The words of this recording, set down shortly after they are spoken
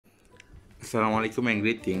Assalamualaikum and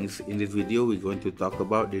greetings. In this video, we're going to talk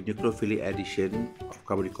about the nucleophilic addition of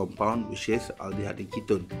carbonic compound, which is aldehyde and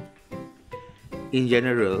ketone. In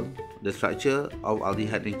general, the structure of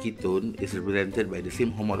aldehyde and ketone is represented by the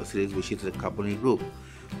same homoxylase, which is the carbonyl group,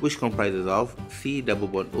 which comprises of C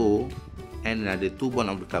double bond O and another two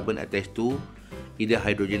bond of the carbon attached to either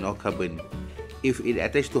hydrogen or carbon. If it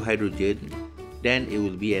attached to hydrogen, then it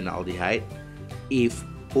will be an aldehyde. If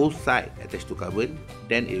both sides attached to carbon,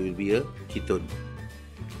 then it will be a ketone.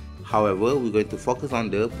 However, we're going to focus on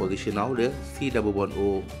the position of the C double bond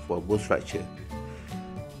O for both structure.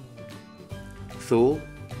 So,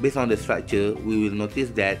 based on the structure, we will notice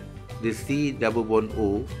that the C double bond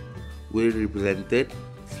O will represent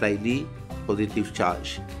slightly positive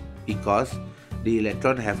charge because the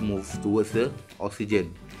electron have moved towards the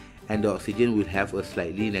oxygen, and the oxygen will have a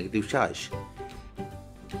slightly negative charge.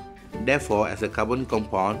 Therefore, as a carbon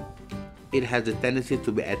compound, it has the tendency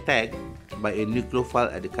to be attacked by a nucleophile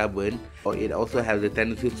at the carbon, or it also has the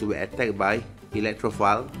tendency to be attacked by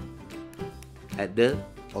electrophile at the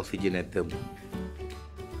oxygen atom.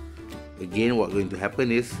 Again, what's going to happen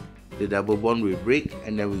is the double bond will break,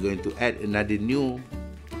 and then we're going to add another new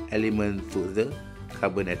element to the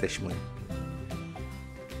carbon attachment.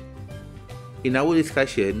 In our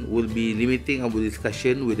discussion, we'll be limiting our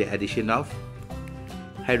discussion with the addition of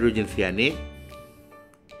hydrogen cyanide,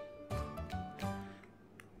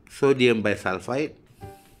 sodium bisulfite,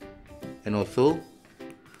 and also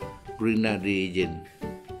Grignard reagent.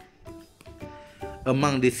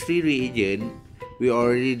 Among these three reagents, we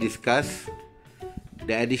already discussed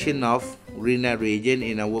the addition of Grignard reagent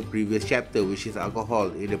in our previous chapter, which is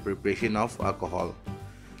alcohol, in the preparation of alcohol.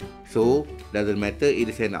 So, doesn't matter it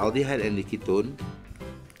is an aldehyde and a ketone,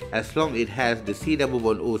 as long it has the C double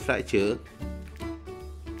bond O structure,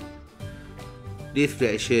 this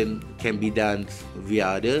reaction can be done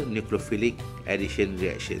via the nucleophilic addition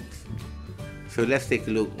reactions. So let's take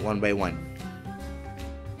a look one by one.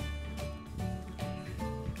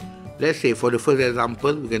 Let's say for the first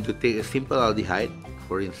example, we're going to take a simple aldehyde,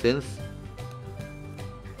 for instance,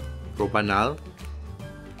 propanol,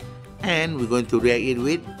 and we're going to react it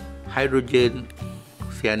with hydrogen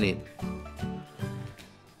cyanide.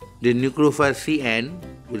 The nucleophile CN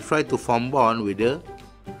will try to form bond with the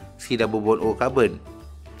C double bond O carbon.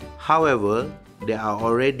 However, there are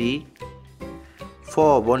already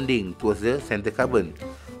 4 bonding towards the center carbon.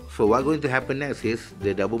 So what's going to happen next is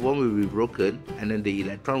the double bond will be broken, and then the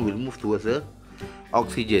electron will move towards the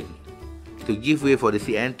oxygen to give way for the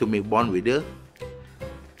CN to make bond with the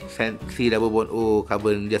C double bond O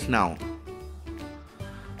carbon just now.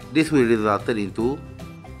 This will result into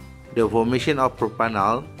the formation of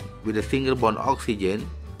propanol with a single bond oxygen,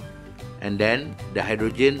 and then the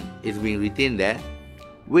hydrogen is being retained there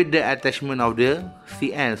with the attachment of the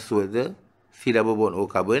CN towards the C double bond O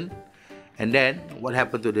carbon. And then what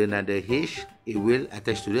happens to the another H? It will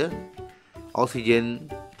attach to the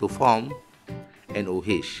oxygen to form an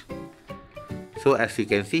OH. So as you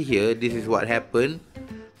can see here, this is what happened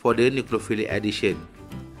for the nucleophilic addition.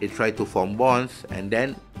 It tries to form bonds, and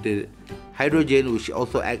then the hydrogen, which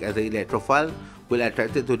also acts as an electrophile, will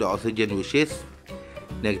attract it to the oxygen, which is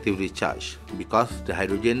negatively charged, because the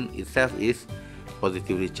hydrogen itself is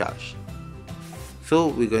positively charged. So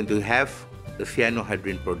we're going to have the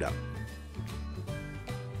cyanohydrin product.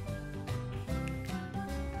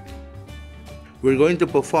 We're going to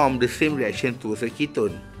perform the same reaction towards a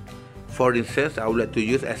ketone. For instance, I would like to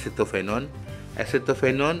use acetophenone.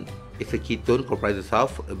 Acetophenone is a ketone comprises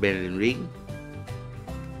of a benzene ring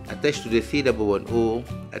attached to the C double bond O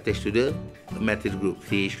attached to the methyl group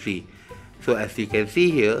CH3. So as you can see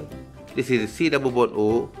here, this is a C double bond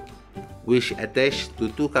O which attached to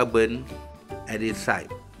 2 carbon at its side.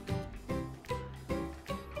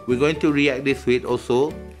 We're going to react this with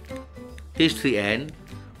also H3N,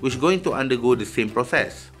 which is going to undergo the same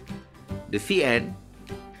process. The CN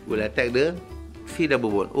will attack the C double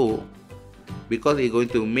bond O because it's going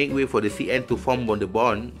to make way for the CN to form the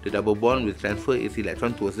bond. The double bond will transfer its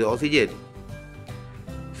electron towards the oxygen.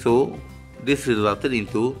 So this resulted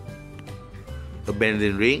into a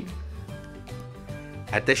benzene ring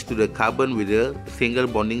attached to the carbon with a single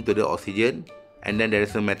bonding to the oxygen, and then there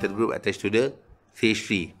is a methyl group attached to the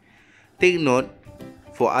CH3. Take note,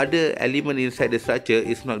 for other element inside the structure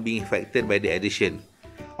is not being affected by the addition,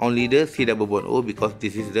 only the C double bond O, because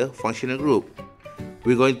this is the functional group.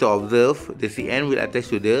 We're going to observe the CN will attach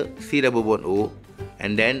to the C double bond O,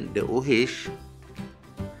 and then the OH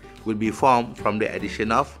will be formed from the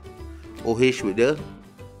addition of OH with the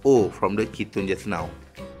O from the ketone just now.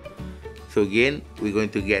 So again, we're going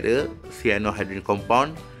to get a cyanohydrin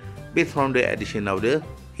compound based on the addition of the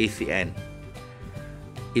HCN.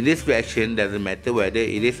 In this reaction, doesn't matter whether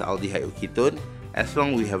it is aldehyde or ketone, as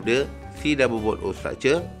long we have the C double bond O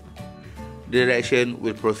structure, the reaction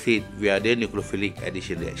will proceed via the nucleophilic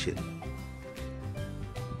addition reaction.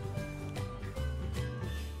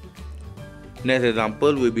 Next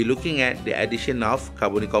example, we'll be looking at the addition of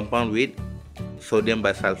carbonic compound with sodium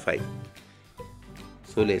bisulfite.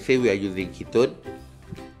 So let's say we are using ketone.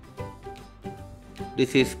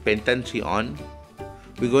 This is pentan 3-on.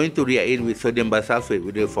 We're going to react in with sodium bisulfate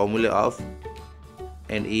with the formula of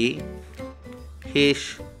NaHSO3.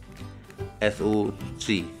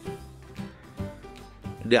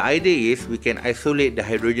 The idea is we can isolate the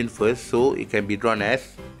hydrogen first, so it can be drawn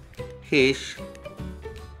as H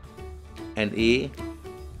NaSO3,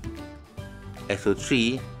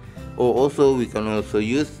 or also we can also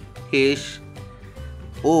use HOSO2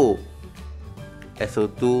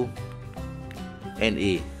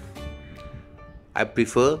 Na. I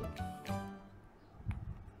prefer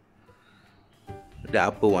the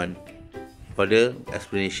upper one for the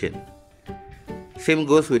explanation. Same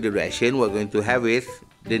goes with the reaction. We're going to have is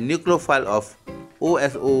the nucleophile of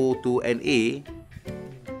OSO2Na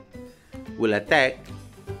will attack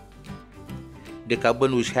the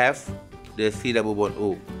carbon which have the C double bond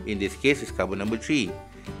O. In this case, it's carbon number 3.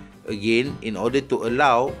 Again, in order to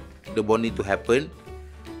allow the bonding to happen,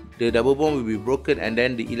 the double bond will be broken and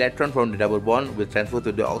then the electron from the double bond will transfer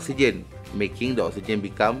to the oxygen, making the oxygen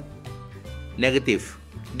become negative.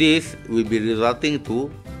 This will be resulting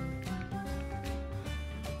to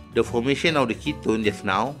the formation of the ketone just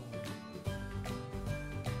now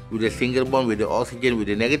with a single bond with the oxygen with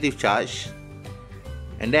a negative charge,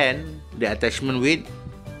 and then the attachment with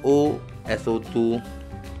OSO2Na.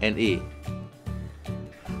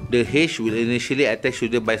 The H will initially attach to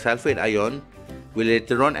the bisulfate ion, will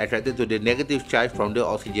later on attracted to the negative charge from the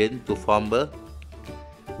oxygen to form a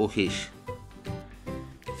OH.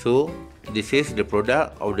 So this is the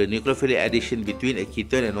product of the nucleophilic addition between a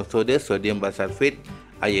ketone and also the sodium bisulfate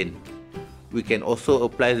ion. We can also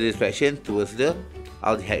apply this reaction towards the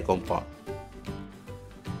aldehyde compound.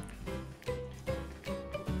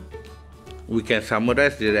 We can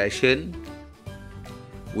summarize the reaction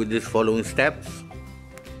with these following steps.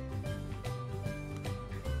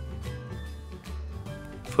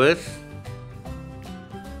 First,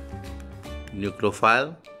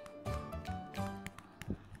 nucleophile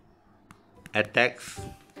attacks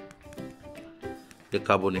the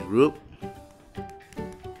carbonic group.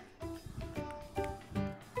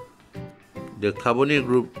 The carbonyl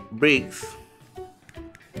group breaks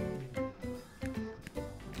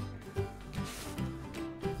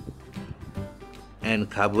and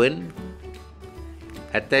carbon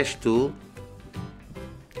attached to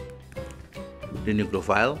the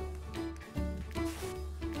nucleophile,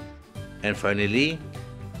 and finally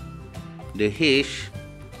the H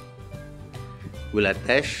will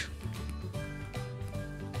attach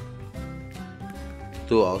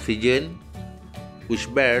to oxygen which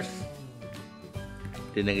bears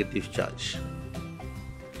the negative charge.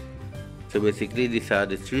 So basically these are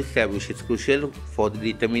the 3 steps which is crucial for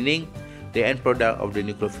determining the end product of the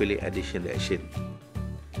nucleophilic addition reaction.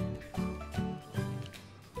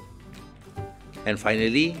 And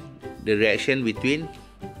finally, the reaction between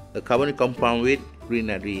a carbonic compound with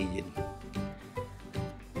Grignard reagent.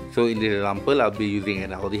 So in this example, I'll be using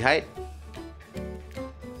an aldehyde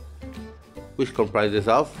which comprises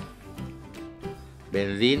of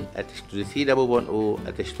benzene attached to the C double bond O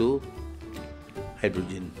attached to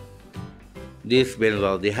hydrogen. This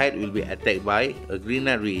benzaldehyde will be attacked by a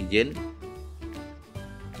Grignard reagent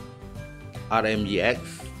RMGX,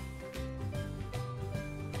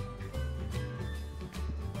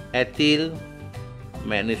 ethyl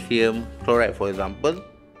magnesium chloride for example.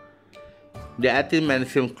 The ethyl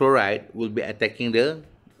magnesium chloride will be attacking the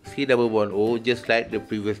C double bond O just like the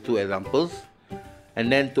previous 2 examples,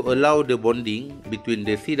 and then to allow the bonding between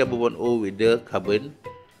the C double bond O with the carbon,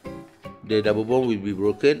 the double bond will be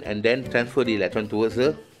broken and then transfer the electron towards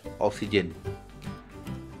the oxygen,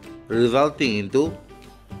 resulting into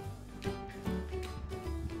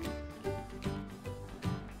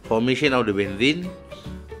formation of the benzene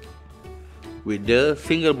with the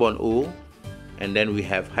single bond O, and then we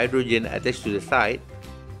have hydrogen attached to the side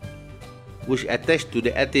which attached to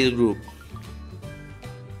the ethyl group.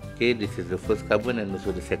 Okay, this is the first carbon and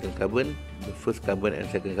also the second carbon, the first carbon and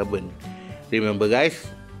second carbon. Remember guys,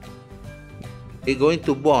 it's going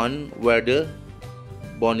to bond where the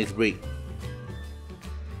bond is break,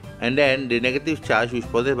 and then the negative charge which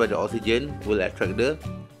possessed by the oxygen will attract the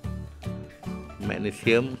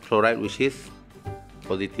magnesium chloride which is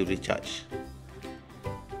positively charged.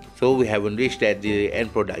 So we haven't reached at the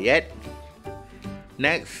end product yet.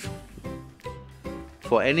 Next,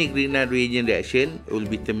 for any Grignard reagent reaction, it will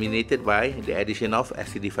be terminated by the addition of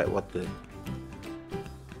acidified water.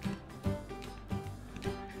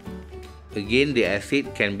 Again, the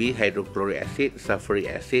acid can be hydrochloric acid, sulfuric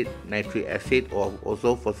acid, nitric acid, or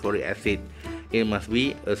also phosphoric acid. It must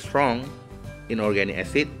be a strong inorganic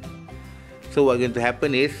acid. So what's going to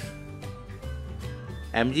happen is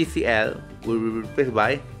MgCl will be replaced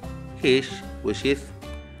by H, which is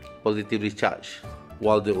positively charged,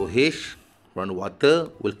 while the OH from the water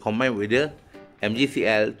will combine with the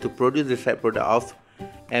MgCl to produce the side product of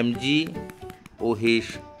MgOHCl.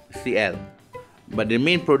 But the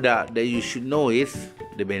main product that you should know is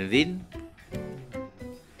the benzene,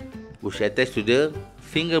 which attached to the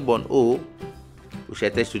single bond O, which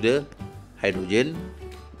attached to the hydrogen.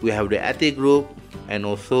 We have the ethyl group and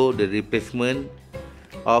also the replacement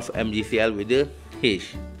of MgCl with the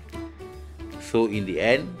H. So in the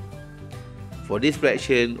end, for this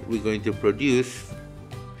reaction, we're going to produce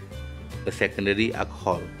a secondary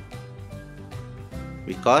alcohol,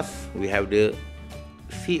 because we have the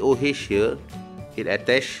COH here. It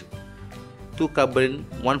attached 2 carbon,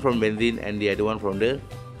 one from benzene and the other one from the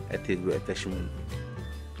ethyl group attachment.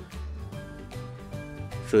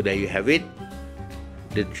 So there you have it,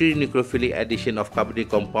 the 3 nucleophilic addition of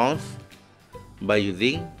carbonic compounds by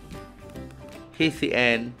using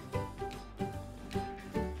HCN,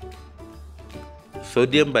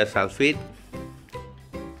 sodium bisulfate,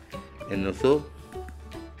 and also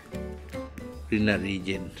Grignard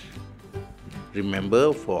reagent.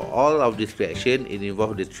 Remember, for all of this reaction, it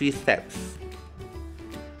involves the 3 steps: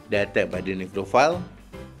 the attack by the nucleophile,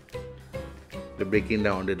 the breaking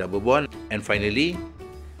down of the double bond, and finally,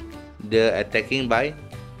 the attacking by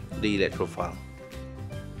the electrophile.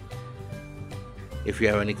 If you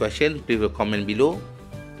have any questions, please comment below.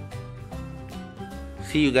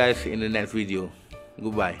 See you guys in the next video.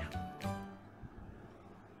 Goodbye.